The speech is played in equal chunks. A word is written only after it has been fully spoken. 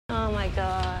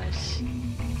gosh.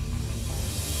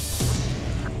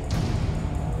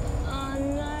 Oh,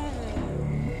 no.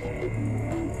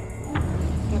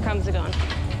 The crumbs are gone.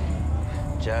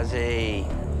 Jazzy.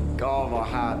 God, my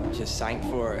heart just sank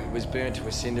for it. It was burnt to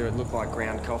a cinder. It looked like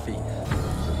ground coffee.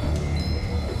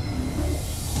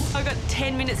 I've got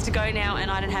 10 minutes to go now and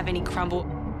I don't have any crumble.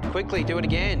 Quickly, do it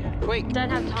again. Quick. Don't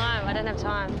have time. I don't have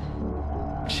time.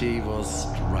 She was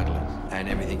struggling and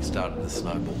everything started to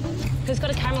snowball. Who's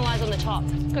got to caramelise on the top?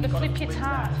 Got to flip your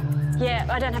tart. Yeah,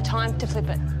 I don't have time to flip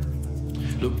it.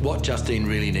 Look, what Justine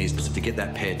really needs is to get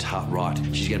that pear tart right.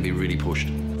 She's going to be really pushed.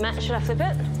 Matt, should I flip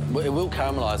it? Well, it will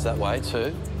caramelise that way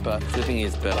too, but flipping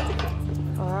is better.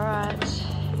 All right,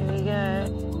 here we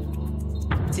go.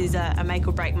 This is a make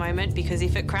or break moment because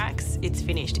if it cracks, it's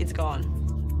finished, it's gone.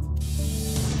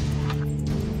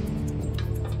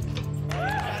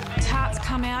 Tart's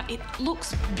come out, it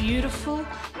looks beautiful.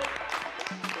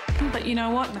 But you know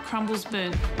what? The crumble's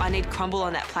burnt. I need crumble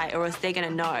on that plate or else they're going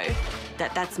to know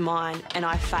that that's mine and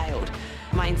I failed.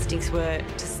 My instincts were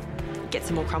just get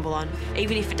some more crumble on.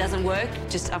 Even if it doesn't work,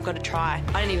 just I've got to try.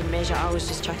 I didn't even measure. I was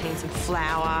just chucking in some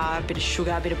flour, a bit of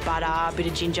sugar, a bit of butter, a bit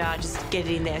of ginger, just get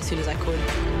it in there as soon as I could.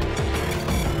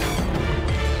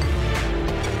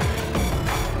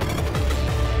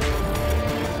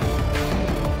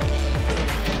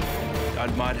 I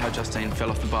admired how Justine fell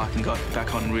off the bike and got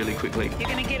back on really quickly. You're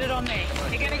going to get it on there.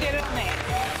 You're going to get it on there.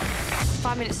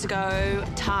 5 minutes to go.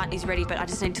 Tart is ready, but I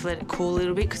just need to let it cool a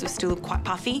little bit because it was still quite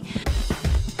puffy.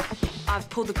 I've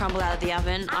pulled the crumble out of the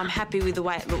oven. I'm happy with the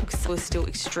way it looks. It was still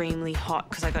extremely hot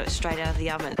because I got it straight out of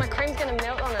the oven. My cream's going to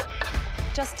melt on it.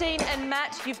 Justine and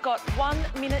Matt, you've got 1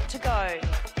 minute to go.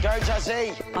 Go,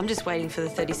 Jazzy. I'm just waiting for the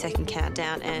 30-second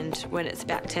countdown, and when it's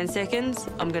about 10 seconds,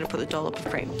 I'm going to put the dollop of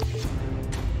cream.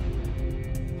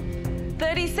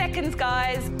 30 seconds,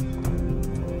 guys.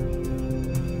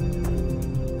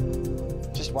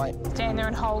 Just wait. Stand there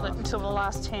and hold it until the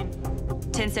last 10.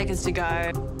 10 seconds to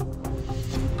go.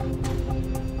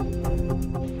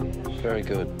 Very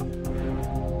good.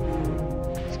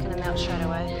 It's going to melt straight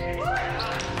away.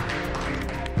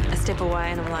 I step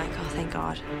away and I'm like, oh, thank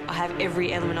God. I have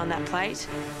every element on that plate.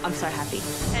 I'm so happy.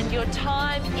 And your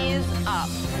time is up.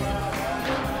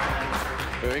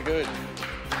 Very good.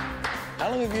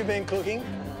 How long have you been cooking?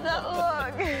 Not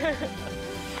long.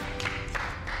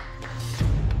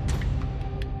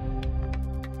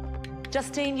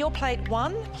 Justine, your plate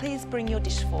 1. Please bring your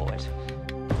dish forward.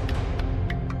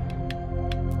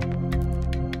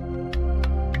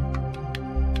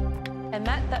 And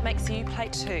Matt, that makes you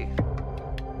plate 2.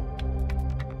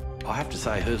 I have to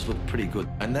say, hers looked pretty good.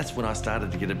 And that's when I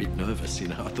started to get a bit nervous, you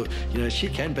know. I thought, you know, she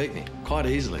can beat me quite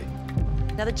easily.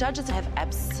 Now, the judges have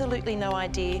absolutely no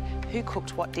idea who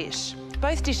cooked what dish.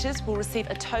 Both dishes will receive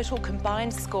a total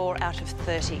combined score out of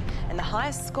 30, and the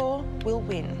highest score will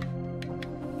win.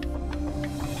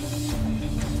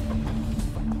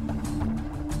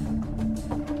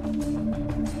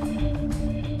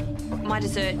 My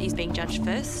dessert is being judged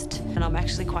first, and I'm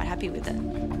actually quite happy with it.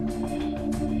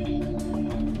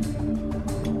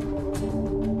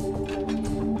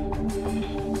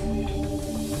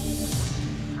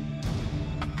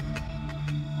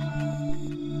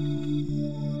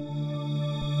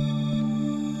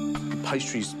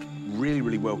 Pastry's really,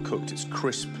 really well cooked. It's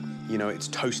crisp, you know, it's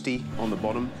toasty on the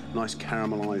bottom. Nice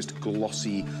caramelised,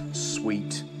 glossy,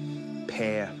 sweet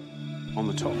pear on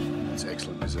the top. It's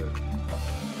excellent dessert.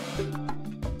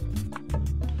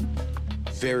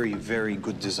 Very, very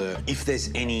good dessert. If there's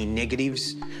any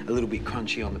negatives, a little bit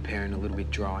crunchy on the pear and a little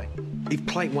bit dry. If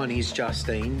plate 1 is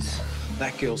Justine's,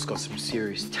 that girl's got some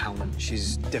serious talent.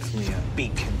 She's definitely a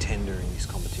big contender in this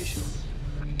competition.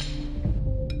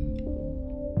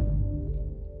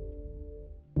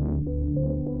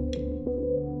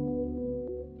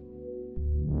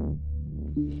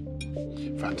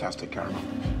 Fantastic caramel.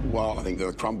 While I think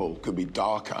the crumble could be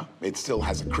darker, it still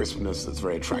has a crispness that's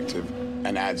very attractive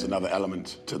and adds another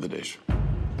element to the dish.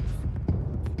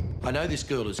 I know this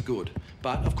girl is good,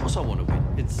 but of course I want to win.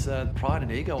 It's pride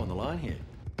and ego on the line here.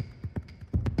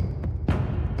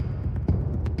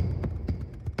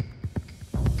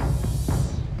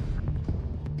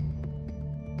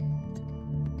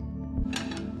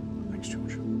 Thanks,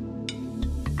 George.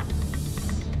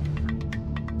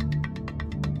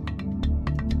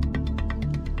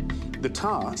 The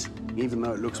tart, even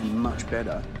though it looks much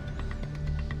better,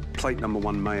 plate number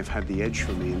 1 may have had the edge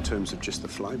for me in terms of just the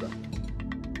flavour.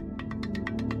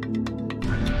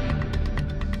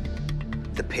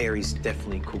 The pear is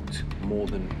definitely cooked more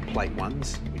than plate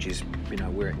 1's, which is, you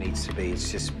know, where it needs to be.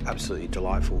 It's just absolutely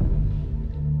delightful.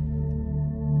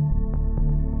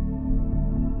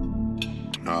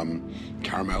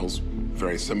 Caramel's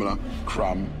very similar.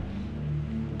 Crumb,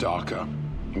 darker,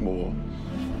 more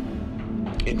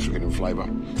intricate in flavour.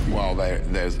 While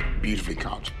there's beautifully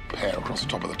cut pear across the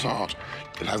top of the tart,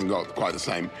 it hasn't got quite the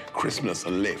same crispness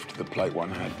and lift that plate one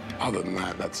had. Other than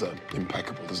that, that's an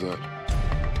impeccable dessert.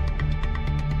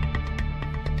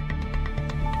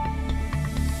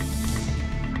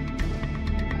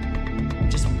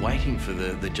 Just waiting for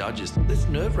the judges. It's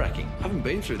nerve-wracking. I haven't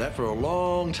been through that for a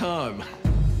long time.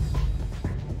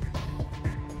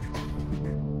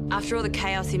 After all the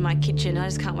chaos in my kitchen, I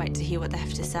just can't wait to hear what they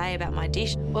have to say about my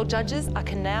dish. Well, judges, I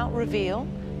can now reveal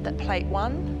that plate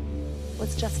one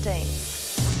was Justine.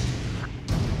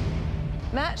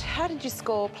 Matt, how did you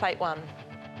score plate one?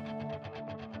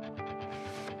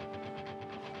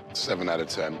 7 out of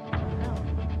 10.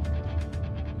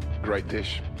 Great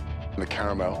dish. And the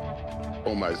caramel,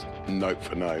 almost note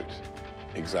for note,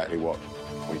 exactly what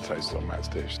we tasted on Matt's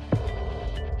dish.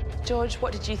 George,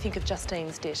 what did you think of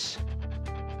Justine's dish?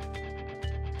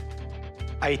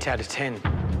 8 out of 10.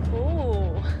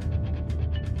 Ooh.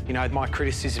 You know, my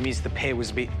criticism is the pear was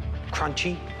a bit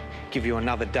crunchy. Give you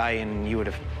another day and you would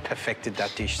have perfected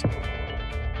that dish.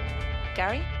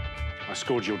 Gary? I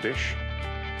scored your dish.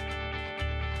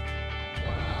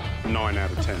 9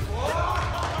 out of 10.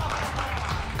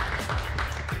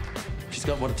 She's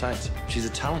got what it takes. She's a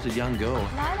talented young girl.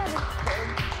 9 out of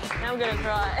 10. Now I'm gonna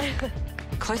cry.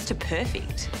 Close to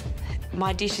perfect.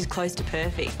 My dish is close to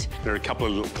perfect. There are a couple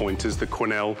of little pointers. The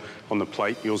quenelle on the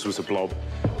plate, yours was a blob.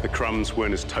 The crumbs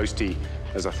weren't as toasty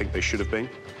as I think they should have been.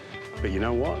 But you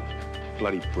know what?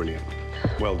 Bloody brilliant.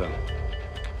 Well done.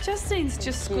 Justine's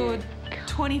just scored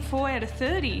 24 out of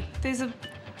 30. There's a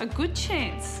good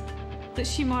chance that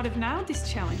she might have nailed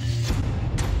this challenge.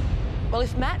 Well,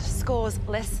 if Matt scores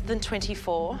less than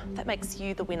 24, that makes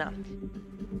you the winner.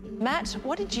 Matt,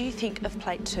 what did you think of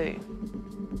plate two?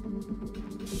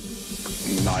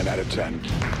 9 out of 10.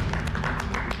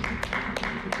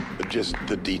 But just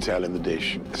the detail in the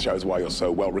dish shows why you're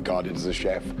so well regarded as a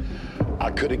chef.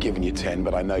 I could have given you 10,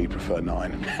 but I know you prefer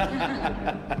 9.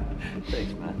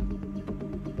 Thanks, Matt.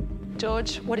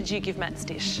 George, what did you give Matt's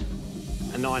dish?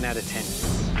 A 9 out of 10.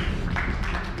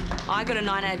 I got a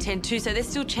 9 out of 10 too, so there's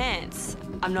still chance.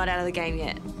 I'm not out of the game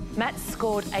yet. Matt's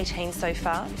scored 18 so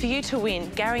far. For you to win,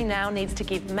 Gary now needs to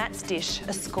give Matt's dish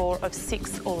a score of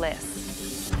 6 or less.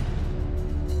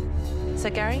 So,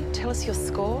 Gary, tell us your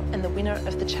score and the winner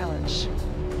of the challenge.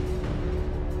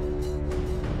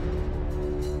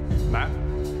 Matt,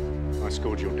 I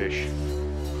scored your dish.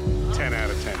 10 out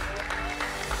of 10.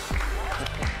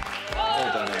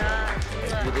 Well done,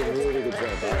 Emma. You did a really good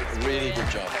job, mate. Really good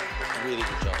job. Really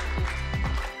good job.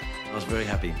 I was very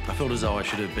happy. I felt as though I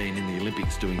should have been in the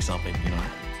Olympics doing something, you know.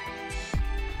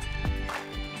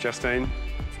 Justine,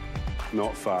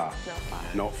 not far. Not far.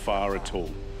 Not far at all.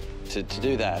 To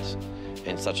do that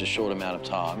in such a short amount of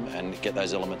time and get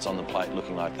those elements on the plate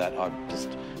looking like that,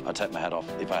 I'd take my hat off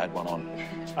if I had one on.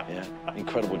 Yeah,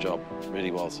 incredible job, really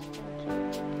was.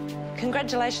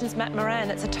 Congratulations, Matt Moran.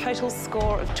 That's a total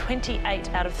score of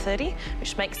 28 out of 30,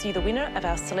 which makes you the winner of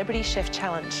our Celebrity Chef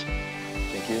Challenge.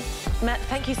 Thank you. Matt,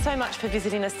 thank you so much for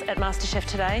visiting us at MasterChef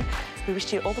today. We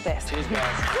wish you all the best. Cheers,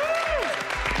 guys.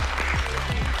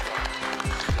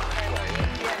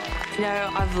 You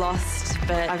know, I've lost,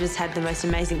 but I've just had the most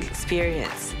amazing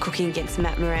experience cooking against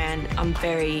Matt Moran. I'm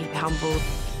very humbled.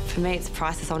 For me, it's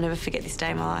priceless. I'll never forget this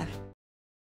day in my life.